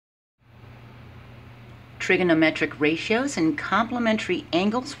Trigonometric ratios and complementary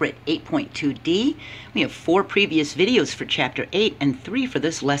angles. We're at 8.2D. We have 4 previous videos for Chapter 8 and 3 for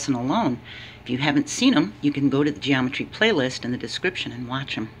this lesson alone. If you haven't seen them, you can go to the geometry playlist in the description and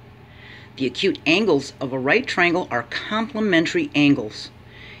watch them. The acute angles of a right triangle are complementary angles.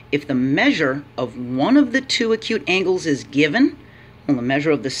 If the measure of one of the two acute angles is given, well, the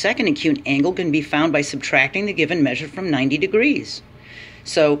measure of the second acute angle can be found by subtracting the given measure from 90 degrees.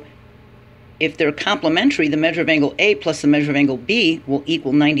 So if they're complementary, the measure of angle A plus the measure of angle B will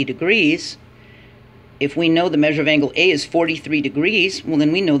equal 90 degrees. If we know the measure of angle A is 43 degrees, well,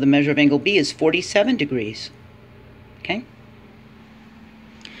 then we know the measure of angle B is 47 degrees. Okay?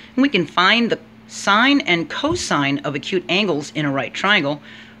 And we can find the sine and cosine of acute angles in a right triangle.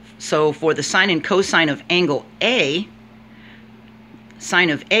 So for the sine and cosine of angle A, sine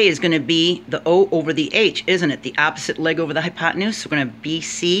of A is going to be the O over the H, isn't it? The opposite leg over the hypotenuse. So we're going to have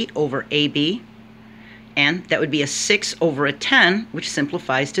BC over AB. And that would be a 6 over a 10, which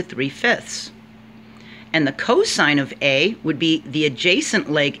simplifies to 3/5. And the cosine of A would be the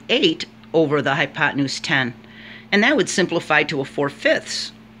adjacent leg 8 over the hypotenuse 10. And that would simplify to a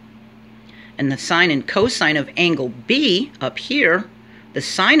 4/5. And the sine and cosine of angle B up here, the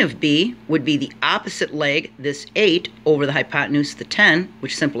sine of B would be the opposite leg, this 8, over the hypotenuse, the 10,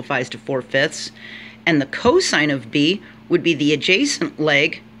 which simplifies to 4/5. And the cosine of B would be the adjacent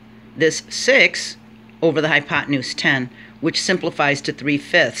leg, this 6, over the hypotenuse, 10, which simplifies to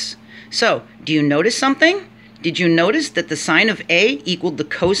 3/5. So, do you notice something? Did you notice that the sine of A equaled the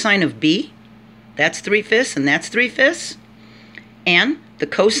cosine of B? That's 3/5 and that's 3/5. And the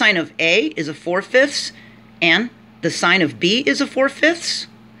cosine of A is a 4/5, and the sine of B is a 4/5.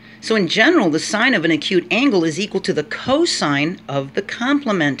 So in general, the sine of an acute angle is equal to the cosine of the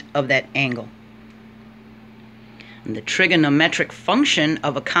complement of that angle. And the trigonometric function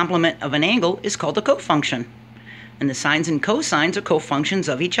of a complement of an angle is called a cofunction. And the sines and cosines are cofunctions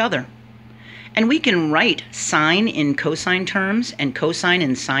of each other. And we can write sine in cosine terms and cosine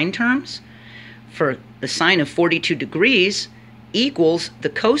in sine terms. For the sine of 42 degrees equals the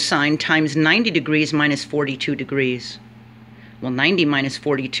cosine times 90 degrees minus 42 degrees. Well, 90 minus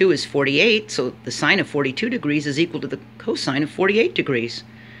 42 is 48, so the sine of 42 degrees is equal to the cosine of 48 degrees.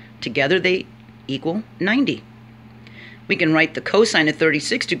 Together they equal 90. We can write the cosine of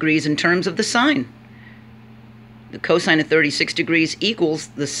 36 degrees in terms of the sine. The cosine of 36 degrees equals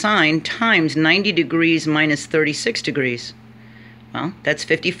the sine times 90 degrees minus 36 degrees. Well, that's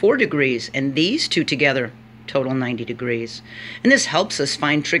 54 degrees, and these two together total 90 degrees. And this helps us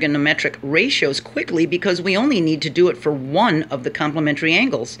find trigonometric ratios quickly because we only need to do it for one of the complementary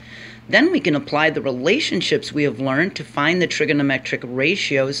angles. Then we can apply the relationships we have learned to find the trigonometric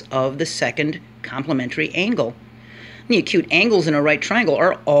ratios of the second complementary angle. The acute angles in a right triangle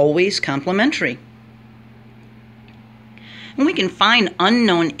are always complementary. And we can find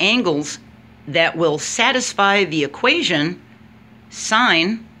unknown angles that will satisfy the equation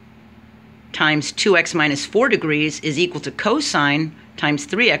sine times 2x minus 4 degrees is equal to cosine times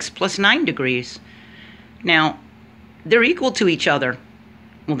 3x plus 9 degrees. Now, they're equal to each other.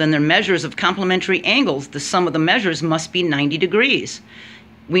 Well, then they're measures of complementary angles. The sum of the measures must be 90 degrees.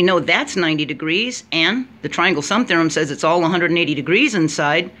 We know that's 90 degrees, and the triangle sum theorem says it's all 180 degrees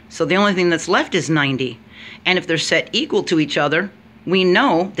inside, so the only thing that's left is 90. And if they're set equal to each other, we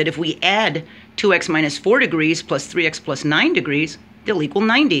know that if we add 2x minus 4 degrees plus 3x plus 9 degrees, they'll equal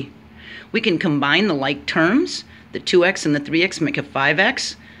 90. We can combine the like terms. The 2x and the 3x make a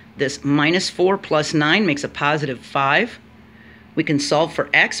 5x. This minus 4 plus 9 makes a positive 5. We can solve for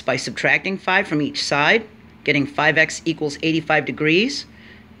x by subtracting 5 from each side, getting 5x equals 85 degrees,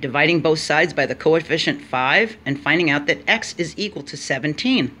 dividing both sides by the coefficient 5, and finding out that x is equal to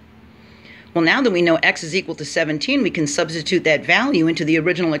 17. Well, now that we know x is equal to 17, we can substitute that value into the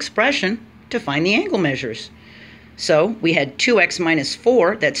original expression to find the angle measures. So we had 2x minus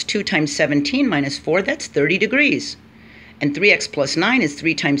 4, that's 2 times 17 minus 4, that's 30 degrees. And 3x plus 9 is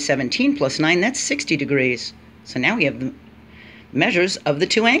 3 times 17 plus 9, that's 60 degrees. So now we have the measures of the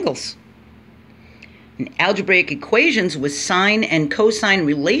two angles. And algebraic equations with sine and cosine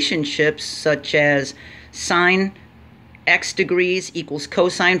relationships, such as sine x degrees equals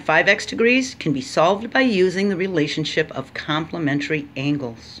cosine 5x degrees, can be solved by using the relationship of complementary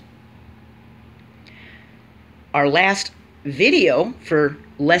angles. Our last video for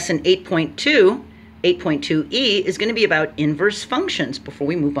lesson 8.2, 8.2e, is going to be about inverse functions before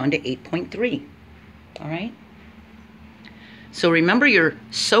we move on to 8.3. All right? So remember your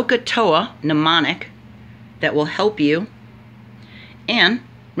SOHCAHTOA mnemonic that will help you. And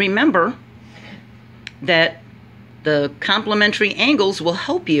remember that the complementary angles will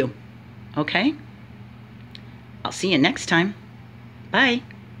help you. Okay? I'll see you next time. Bye.